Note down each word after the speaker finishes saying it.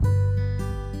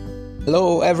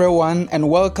Hello, everyone, and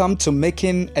welcome to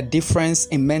Making a Difference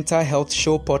in Mental Health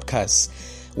Show podcast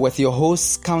with your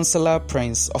host, Counselor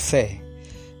Prince Ofe.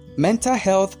 Mental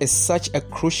health is such a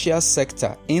crucial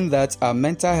sector in that our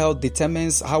mental health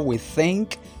determines how we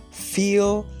think,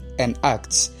 feel, and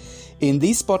act. In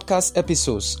these podcast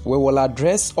episodes, we will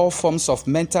address all forms of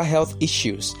mental health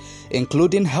issues,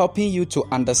 including helping you to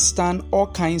understand all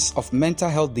kinds of mental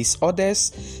health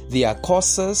disorders, their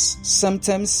causes,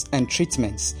 symptoms, and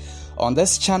treatments. On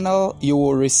this channel, you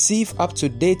will receive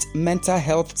up-to-date mental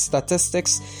health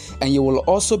statistics, and you will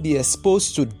also be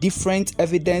exposed to different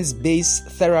evidence-based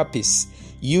therapies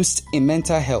used in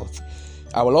mental health.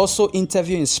 I will also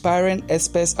interview inspiring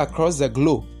experts across the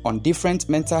globe on different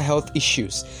mental health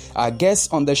issues. Our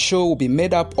guests on the show will be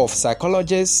made up of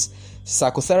psychologists,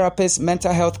 psychotherapists,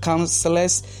 mental health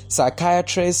counselors,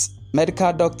 psychiatrists,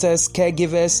 medical doctors,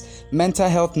 caregivers, mental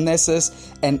health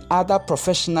nurses, and other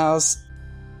professionals